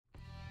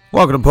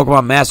Welcome to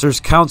Pokemon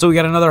Masters Council. We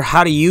got another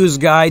how to use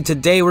guide.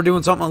 Today we're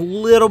doing something a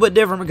little bit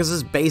different because this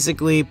is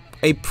basically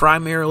a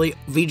primarily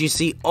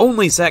VGC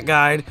only set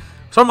guide.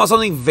 We're talking about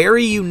something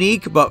very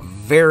unique but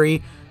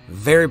very,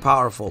 very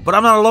powerful. But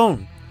I'm not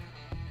alone.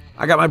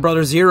 I got my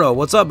brother Zero.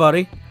 What's up,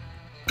 buddy?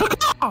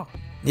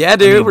 Yeah,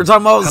 dude. We're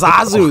talking about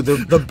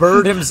Zazu, the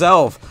bird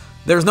himself.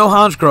 There's no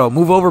Murkrow.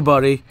 Move over,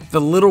 buddy.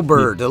 The little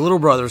bird, the little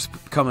brother's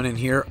coming in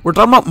here. We're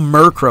talking about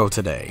Murkrow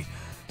today.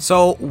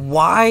 So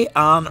why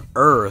on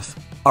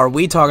earth are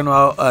we talking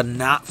about a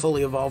not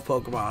fully evolved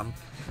Pokemon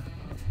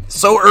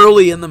so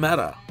early in the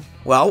meta?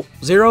 Well,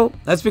 Zero,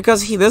 that's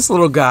because this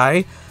little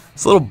guy,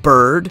 this little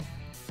bird,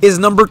 is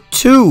number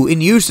 2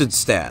 in usage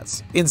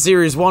stats in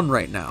Series 1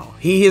 right now.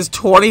 He is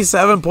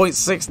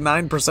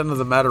 27.69% of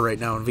the meta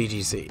right now in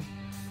VGC.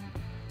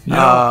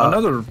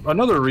 Yeah,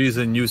 another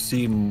reason you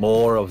see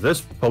more of this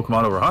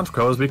Pokemon over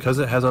Murkrow is because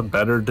it has a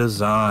better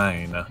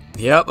design.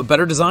 Yep, a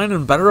better design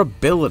and better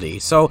ability.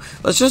 So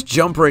let's just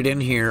jump right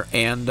in here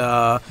and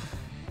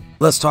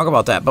let's talk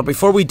about that. But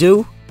before we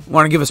do, I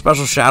want to give a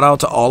special shout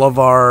out to all of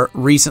our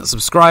recent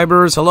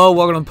subscribers. Hello,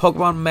 welcome to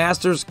Pokemon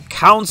Masters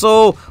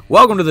Council.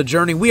 Welcome to the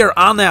journey. We are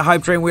on that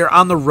hype train. We are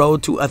on the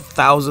road to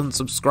 1,000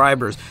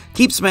 subscribers.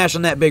 Keep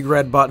smashing that big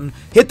red button.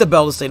 Hit the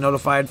bell to stay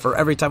notified for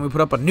every time we put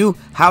up a new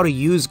how to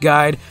use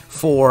guide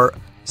for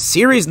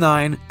Series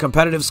 9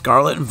 competitive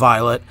Scarlet and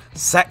Violet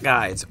set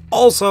guides.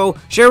 Also,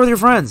 share with your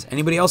friends.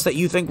 Anybody else that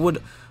you think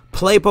would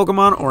play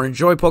Pokemon or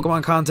enjoy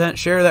Pokemon content,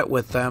 share that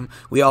with them.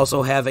 We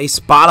also have a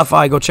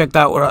Spotify. Go check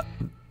that out.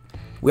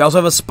 We also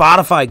have a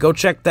Spotify. Go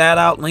check that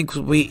out. Link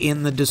will be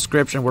in the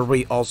description, where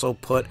we also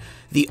put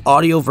the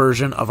audio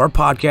version of our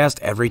podcast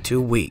every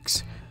 2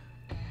 weeks.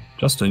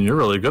 Justin, you're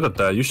really good at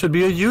that. You should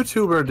be a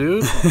YouTuber,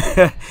 dude.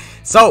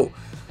 So,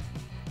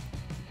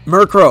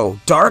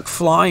 Murkrow, Dark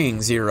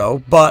Flying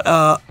Zero,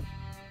 but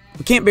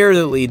we can't bury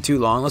the lead too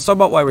long. Let's talk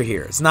about why we're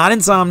here. It's not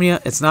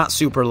Insomnia. It's not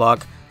Super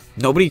Luck.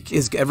 Nobody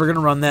is ever going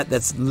to run that.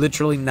 That's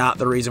literally not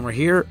the reason we're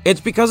here. It's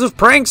because of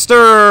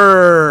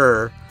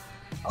Prankster.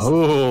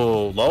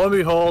 Oh, lo and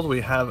behold, we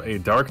have a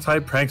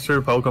Dark-type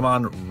Prankster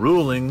Pokemon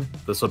ruling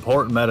the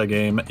support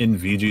metagame in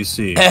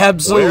VGC.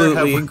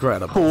 Absolutely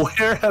incredible.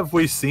 Where have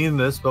we seen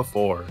this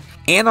before?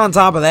 And on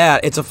top of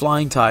that, it's a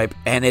flying type,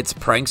 and it's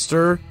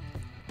Prankster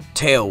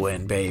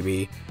Tailwind,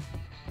 baby.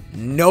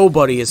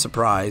 Nobody is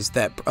surprised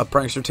that a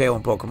Prankster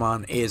Tailwind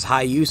Pokemon is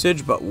high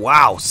usage, but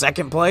wow,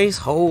 second place?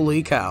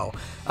 Holy cow.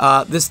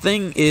 This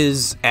thing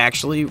is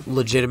actually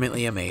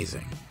legitimately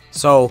amazing.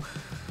 So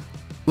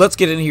let's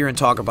get in here and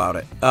talk about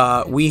it.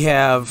 We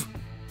have,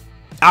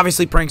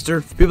 obviously,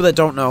 Prankster, for people that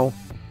don't know,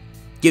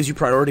 gives you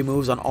priority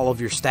moves on all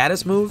of your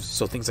status moves.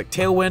 So things like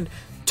Tailwind,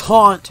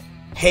 Taunt,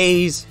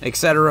 Haze,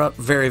 etc.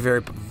 Very,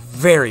 very,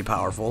 very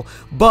powerful.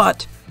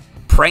 But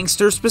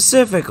Prankster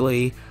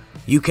specifically,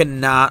 you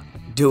cannot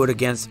do it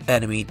against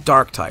enemy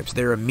Dark types.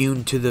 They're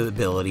immune to the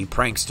ability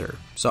Prankster.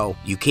 So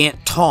you can't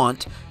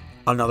Taunt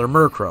another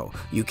Murkrow.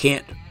 You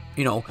can't,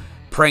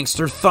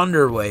 Prankster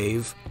Thunder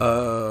Wave,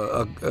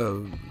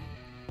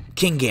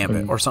 King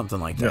Gambit or something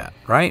like that,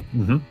 right?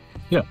 Mm-hmm.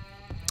 Yeah.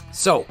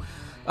 So,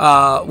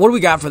 what do we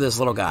got for this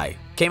little guy?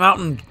 Came out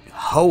in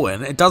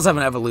Hoenn. It does have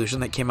an evolution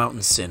that came out in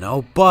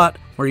Sinnoh, but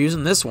we're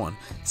using this one.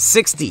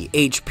 60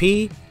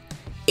 HP,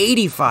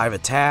 85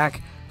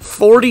 attack,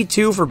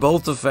 42 for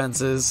both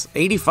defenses,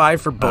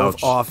 85 for both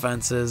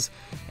offenses,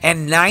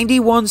 and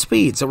 91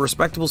 speed. So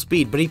respectable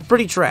speed, but he's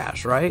pretty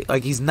trash, right?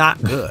 Like, he's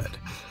not good.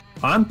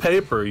 On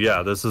paper,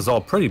 yeah, this is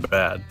all pretty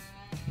bad.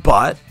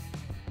 But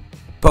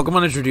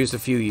Pokemon introduced a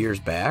few years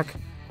back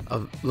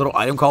a little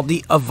item called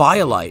the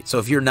Eviolite. So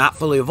if you're not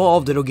fully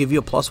evolved, it'll give you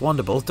a +1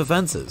 to both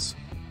defenses.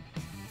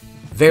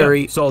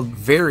 Very,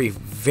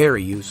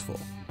 very useful.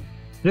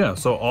 Yeah,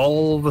 so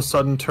all of a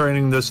sudden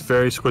turning this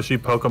very squishy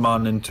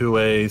Pokemon into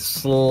a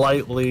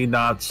slightly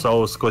not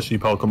so squishy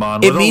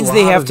Pokemon. It means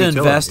they have to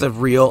invest a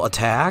real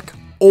attack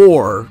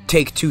or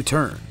take 2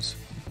 turns.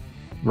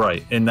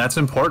 Right, and that's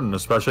important,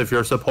 especially if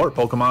you're a support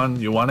Pokemon.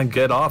 You want to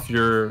get off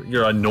your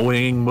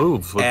annoying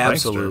moves with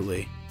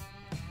Absolutely. Prankster.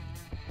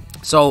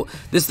 So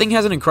this thing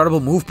has an incredible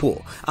move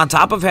pool. On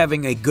top of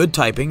having a good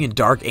typing in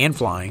Dark and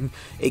Flying,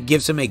 it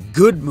gives him a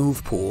good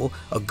move pool,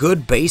 a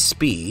good base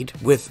speed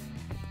with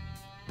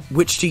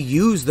which to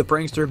use the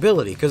Prankster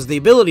ability, because the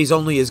ability is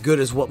only as good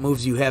as what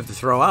moves you have to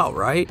throw out,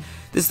 right?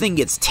 This thing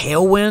gets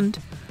Tailwind.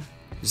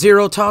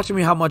 Zero, talk to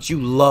me how much you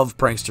love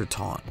Prankster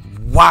Taunt.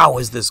 Wow,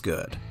 is this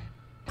good.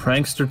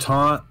 Prankster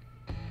Taunt,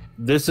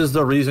 this is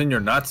the reason you're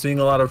not seeing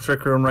a lot of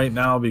Trick Room right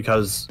now,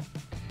 because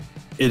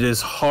it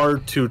is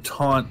hard to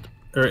taunt,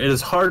 or it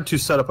is hard to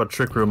set up a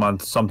Trick Room on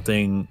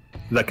something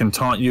that can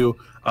taunt you.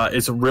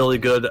 It's really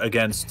good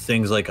against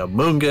things like a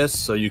Moongus,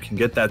 so you can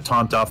get that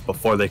taunt off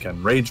before they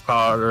can Rage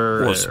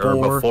Powder, or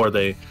before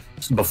they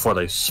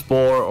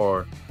Spore,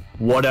 or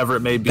whatever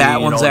it may be.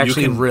 That one's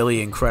actually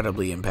really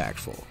incredibly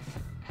impactful.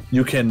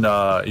 You can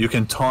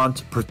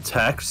taunt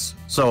Protects,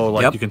 so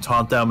like you can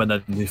taunt them and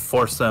then you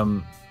force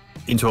them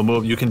into a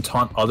move. You can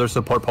taunt other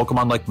support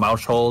Pokemon like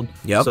Mousehold,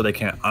 so they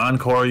can't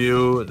encore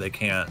you. They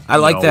can't. I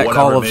like that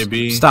call of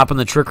maybe. Stopping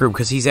the Trick Room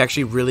because he's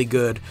actually really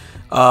good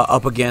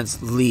up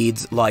against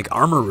leads like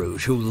Armor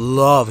Rouge,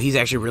 he's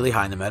actually really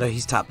high in the meta.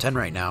 He's top 10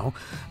 right now,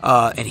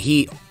 and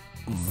he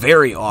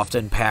very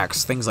often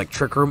packs things like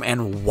Trick Room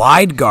and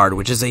Wide Guard,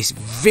 which is a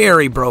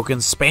very broken,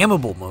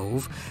 spammable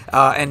move,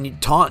 and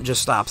Taunt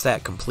just stops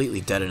that completely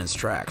dead in its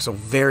tracks. So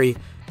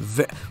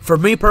for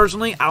me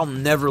personally, I'll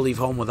never leave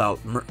home without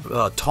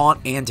Taunt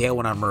and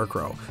Tailwind on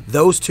Murkrow.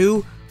 Those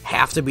two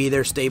have to be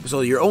their staple.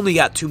 So you only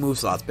got 2 move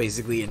slots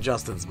basically in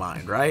Justin's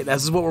mind, right?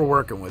 This is what we're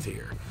working with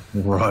here.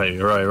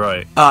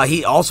 Right.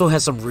 He also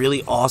has some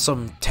really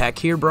awesome tech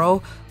here,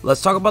 bro.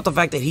 Let's talk about the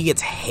fact that he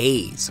gets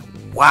Haze.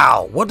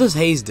 Wow, what does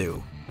Haze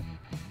do?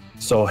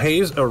 So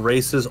Haze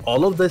erases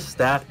all of the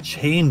stat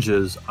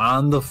changes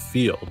on the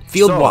field.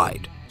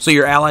 Field-wide. So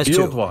your allies too.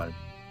 Field-wide.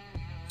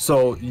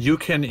 So you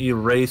can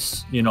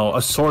erase,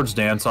 a Swords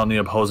Dance on the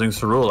opposing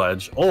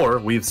Ceruledge, or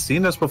we've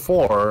seen this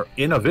before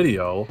in a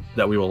video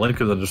that we will link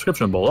in the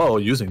description below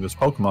using this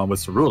Pokemon with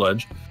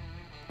Ceruledge.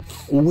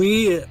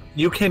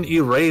 You can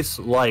erase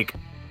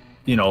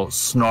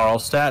Snarl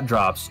stat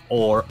drops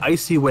or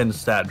Icy Wind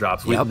stat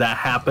drops. That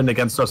happened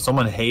against us.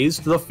 Someone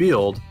hazed the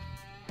field,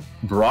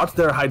 brought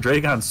their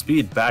Hydreigon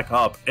speed back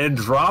up, and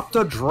dropped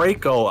a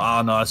Draco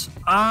on us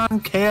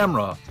on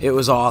camera. It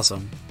was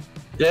awesome.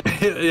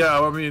 Yeah,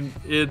 I mean,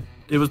 it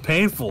was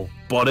painful,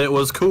 but it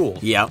was cool.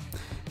 Yeah.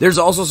 There's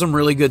also some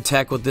really good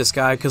tech with this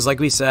guy, because like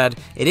we said,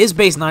 it is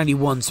base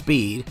 91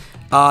 speed.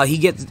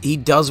 He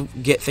does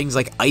get things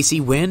like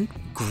Icy Wind.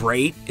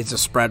 Great. It's a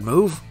spread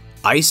move.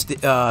 Ice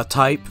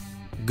type,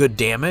 good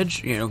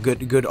damage,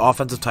 good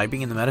offensive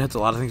typing in the meta. Hits a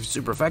lot of things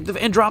super effective,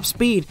 and drop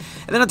speed.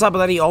 And then on top of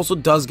that, he also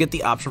does get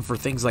the option for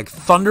things like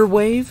Thunder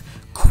Wave,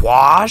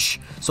 Quash.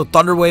 So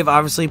Thunder Wave,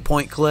 obviously,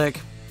 point click.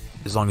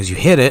 As long as you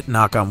hit it,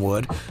 knock on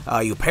wood,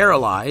 you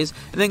paralyze.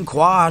 And then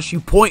Quash, you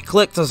point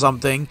click to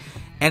something,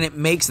 and it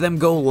makes them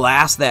go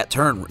last that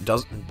turn.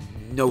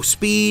 No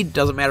speed,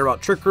 doesn't matter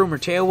about Trick Room or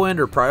Tailwind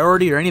or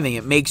priority or anything.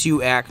 It makes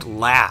you act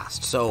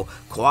last. So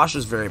Quash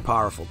is very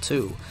powerful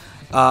too.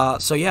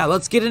 So yeah,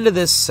 let's get into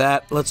this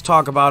set. Let's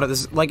talk about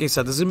it. Like I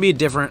said, this is going to be a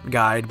different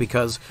guide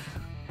because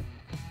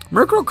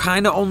Murkrow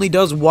kind of only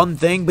does one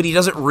thing, but he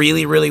does it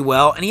really, really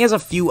well. And he has a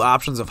few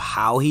options of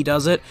how he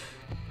does it.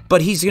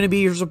 But he's going to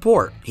be your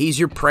support. He's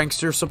your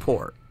prankster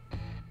support.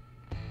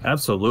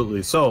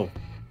 Absolutely. So,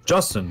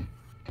 Justin,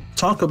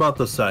 talk about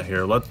the set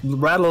here. Let's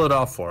rattle it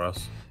off for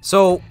us.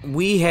 So,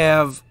 we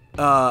have,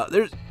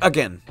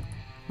 again,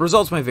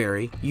 results may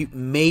vary.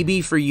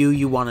 Maybe for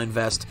you want to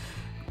invest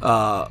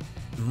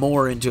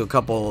more into a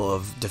couple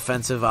of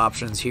defensive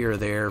options here or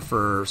there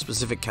for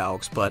specific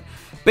calcs. But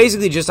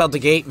basically, just out the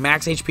gate,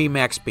 max HP,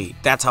 max speed.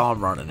 That's how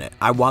I'm running it.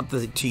 I want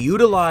to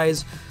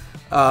utilize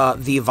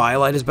the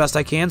Violite as best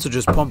I can, so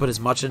just pump it as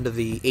much into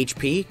the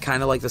HP,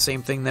 kind of like the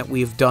same thing that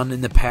we've done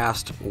in the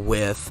past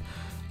with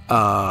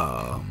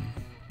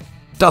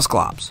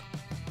Dusclops.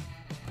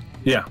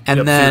 Yeah,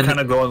 and then so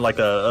kind of going like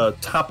a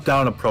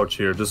top-down approach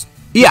here, just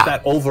get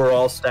that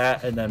overall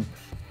stat and then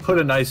put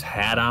a nice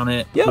hat on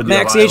it. Yeah,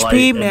 max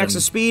HP, max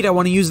of speed. I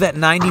want to use that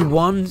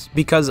 91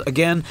 because,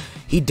 again,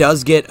 he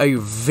does get a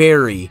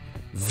very,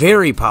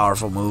 very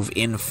powerful move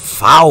in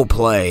Foul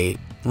Play.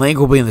 Link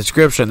will be in the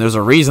description. There's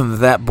a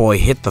reason that boy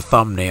hit the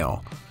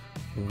thumbnail.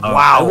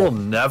 Wow. I will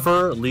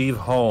never leave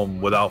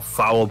home without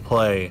Foul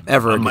Play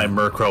ever on again.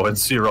 My Murkrow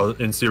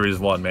in Series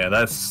 1, man.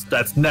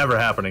 That's never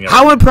happening ever.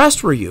 How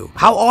impressed were you?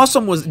 How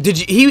awesome was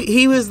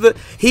he was the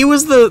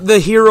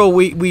hero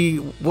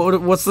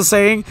what's the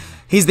saying?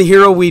 He's the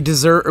hero we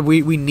deserve,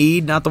 we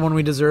need, not the one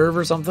we deserve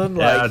or something?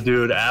 Yeah,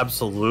 dude,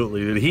 absolutely.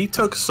 Dude, he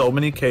took so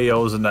many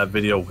KOs in that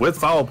video with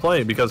Foul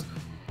Play because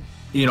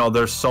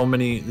there's so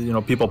many,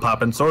 people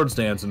popping Swords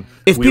Dance. And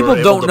if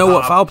people don't know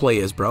what Foul Play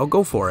is, bro,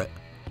 go for it.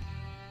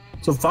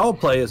 So Foul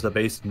Play is the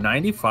base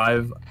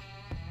 95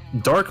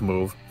 dark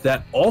move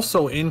that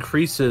also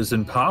increases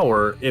in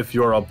power if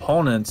your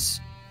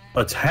opponent's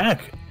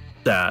attack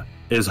stat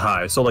is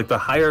high. So like the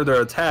higher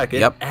their attack,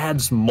 it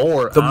adds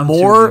more. The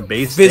more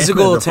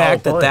physical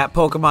attack that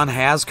Pokemon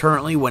has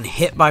currently when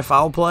hit by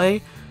Foul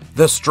Play,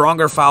 the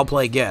stronger Foul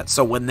Play gets.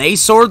 So when they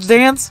Swords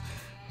Dance,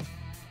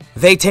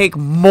 they take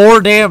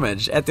more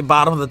damage at the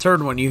bottom of the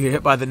turn when you get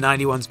hit by the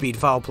 91 speed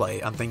Foul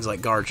Play on things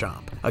like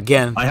Garchomp.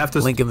 Again,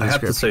 link in the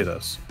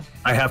description.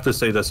 I have to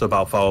say this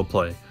about Foul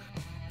Play.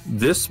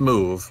 This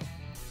move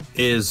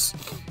is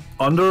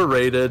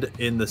underrated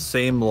in the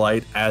same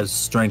light as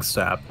Strength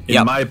Sap,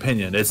 in my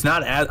opinion. It's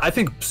not as, I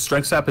think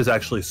Strength Sap is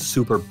actually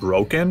super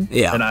broken.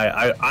 Yeah. And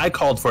I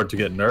called for it to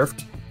get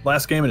nerfed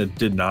last game, and it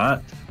did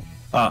not.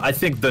 I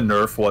think the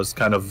nerf was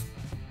kind of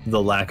the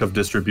lack of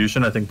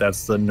distribution. I think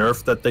that's the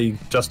nerf that they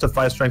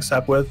justify Strength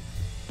Sap with.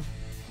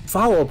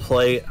 Foul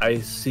Play, I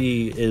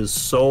see, is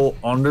so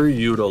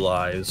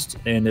underutilized,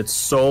 and it's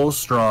so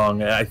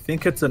strong. I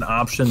think it's an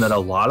option that a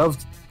lot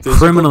of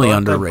criminally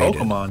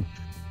underrated Pokemon,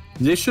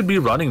 they should be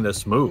running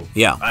this move.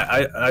 Yeah,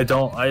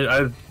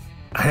 I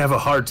have a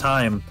hard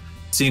time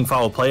seeing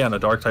foul play on a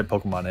dark type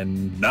Pokemon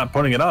and not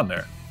putting it on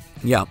there.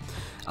 Yeah.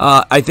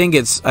 I think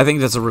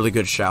that's a really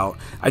good shout.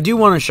 I do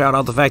want to shout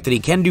out the fact that he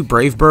can do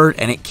Brave Bird,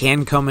 and it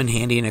can come in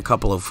handy in a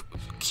couple of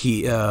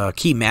key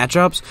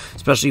matchups,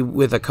 especially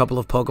with a couple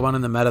of Pokemon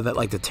in the meta that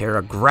like the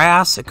Terra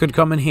Grass. It could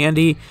come in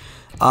handy.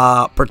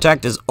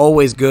 Protect is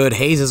always good.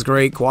 Haze is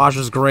great. Quash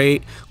is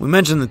great. We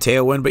mentioned the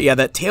Tailwind, but yeah,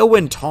 that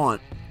Tailwind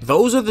Taunt.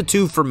 Those are the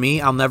two for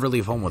me I'll never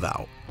leave home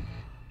without.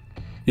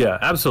 Yeah,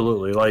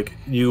 absolutely. Like,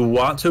 you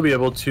want to be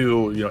able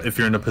to, if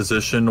you're in a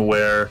position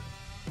where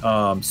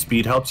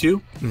speed helps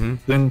you,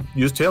 then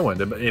use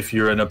Tailwind. If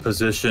you're in a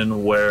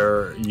position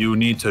where you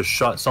need to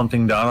shut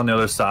something down on the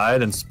other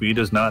side and speed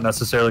is not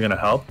necessarily going to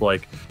help,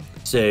 like,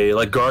 say,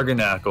 like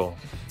Garganacl.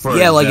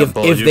 Yeah,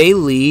 example, like if they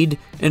lead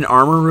an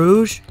Armor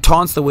Rouge,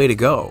 Taunt's the way to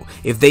go.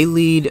 If they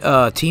lead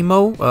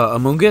Teemo,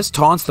 Amoonguss,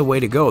 Taunt's the way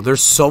to go.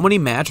 There's so many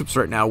matchups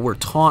right now where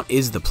Taunt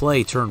is the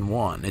play turn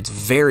 1. It's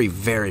very,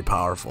 very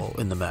powerful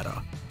in the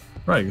meta.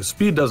 Right,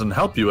 speed doesn't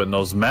help you in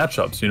those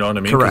matchups, you know what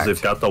I mean? Correct. Because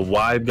they've got the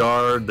Wide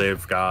Guard,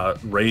 they've got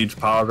Rage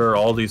Powder,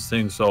 all these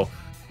things. So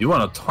you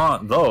want to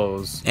taunt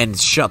those. And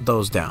shut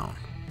those down.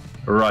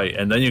 Right,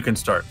 and then you can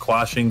start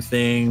quashing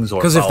things.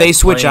 Because if they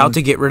switch out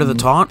to get rid of the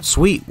taunt,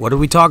 sweet. What did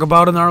we talk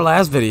about in our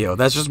last video?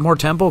 That's just more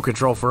tempo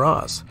control for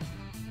us.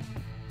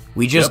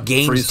 We just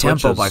gained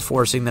tempo by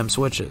forcing them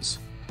switches.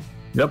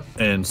 Yep,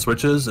 and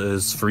switches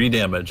is free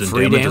damage, and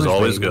free damage is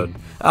always good.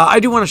 I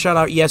do want to shout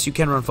out, yes, you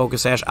can run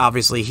Focus Sash.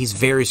 Obviously, he's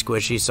very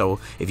squishy, so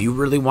if you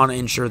really want to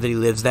ensure that he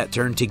lives that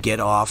turn to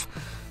get off,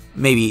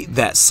 maybe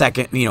that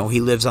second,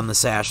 he lives on the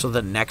Sash, so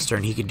the next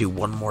turn he could do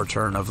one more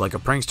turn of like a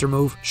Prankster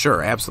move.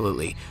 Sure,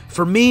 absolutely.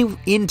 For me,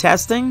 in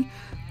testing,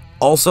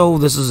 also,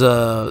 this is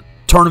a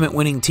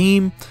tournament-winning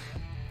team.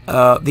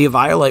 The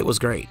Eviolite was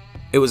great.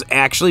 It was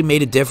actually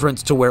made a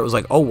difference to where it was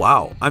like, oh,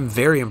 wow, I'm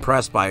very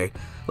impressed by...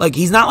 Like,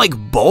 he's not, like,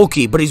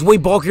 bulky, but he's way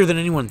bulkier than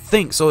anyone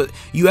thinks. So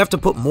you have to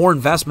put more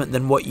investment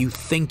than what you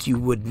think you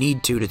would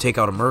need to take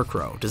out a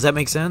Murkrow. Does that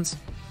make sense?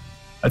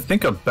 I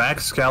think a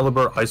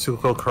Baxcalibur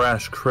Icicle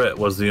Crash crit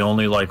was the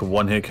only, like,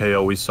 one-hit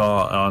KO we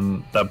saw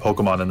on that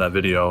Pokemon in that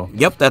video.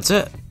 Yep, that's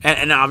it.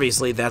 And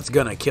obviously, that's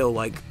gonna kill,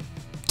 like,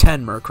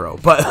 10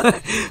 Murkrow.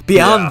 But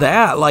beyond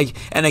that, like,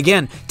 and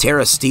again,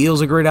 Terra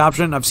Steel's a great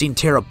option. I've seen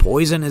Terra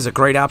Poison is a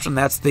great option.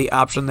 That's the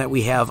option that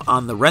we have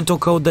on the rental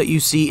code that you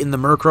see in the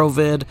Murkrow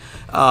vid.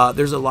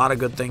 There's a lot of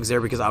good things there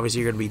because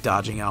obviously you're going to be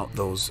dodging out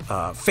those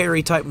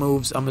fairy type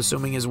moves, I'm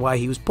assuming is why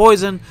he was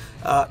poison.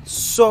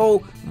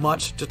 So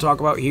much to talk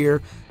about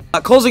here.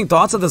 Closing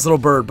thoughts of this little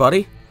bird,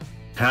 buddy?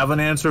 Have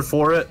an answer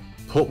for it.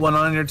 Put one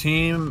on your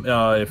team.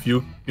 If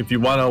you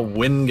want to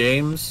win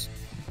games,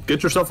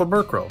 get yourself a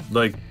Murkrow.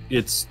 Like,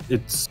 it's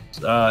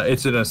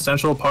an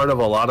essential part of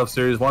a lot of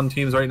Series 1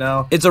 teams right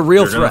now. It's a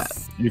real threat.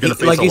 You're gonna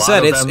face like a you lot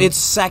said, of them. It's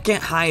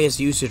second highest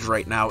usage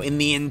right now in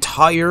the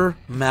entire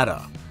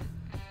meta.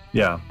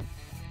 Yeah.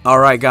 All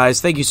right,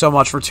 guys, thank you so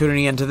much for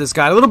tuning into this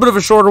guide. A little bit of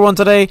a shorter one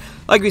today.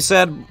 Like we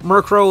said,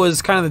 Murkrow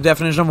is kind of the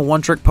definition of a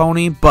one-trick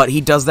pony, but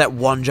he does that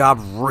one job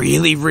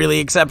really, really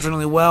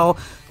exceptionally well.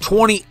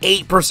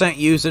 28%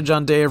 usage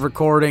on day of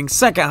recording,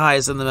 second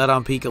highest in the meta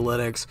on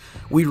Peakalytics.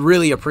 We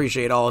really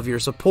appreciate all of your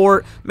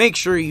support. Make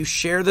sure you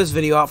share this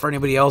video out for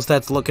anybody else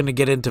that's looking to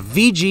get into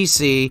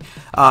VGC,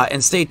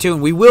 and stay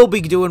tuned. We will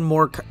be doing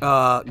more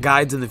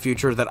guides in the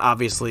future that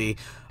obviously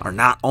are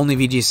not only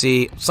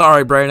VGC.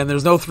 Sorry, Brandon,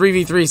 there's no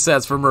 3v3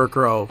 sets for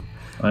Murkrow.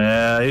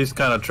 Yeah, he's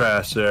kind of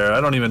trash there.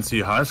 I don't even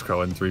see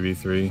Harscrow in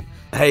 3v3.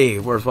 Hey,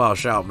 worthwhile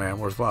shout, man.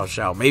 Worthwhile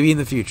shout. Maybe in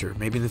the future.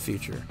 Maybe in the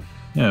future.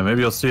 Yeah,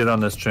 maybe you'll see it on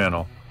this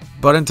channel.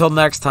 But until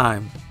next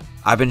time,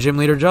 I've been Gym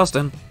Leader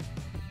Justin.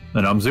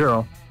 And I'm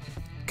Zero.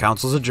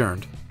 Council's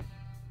adjourned.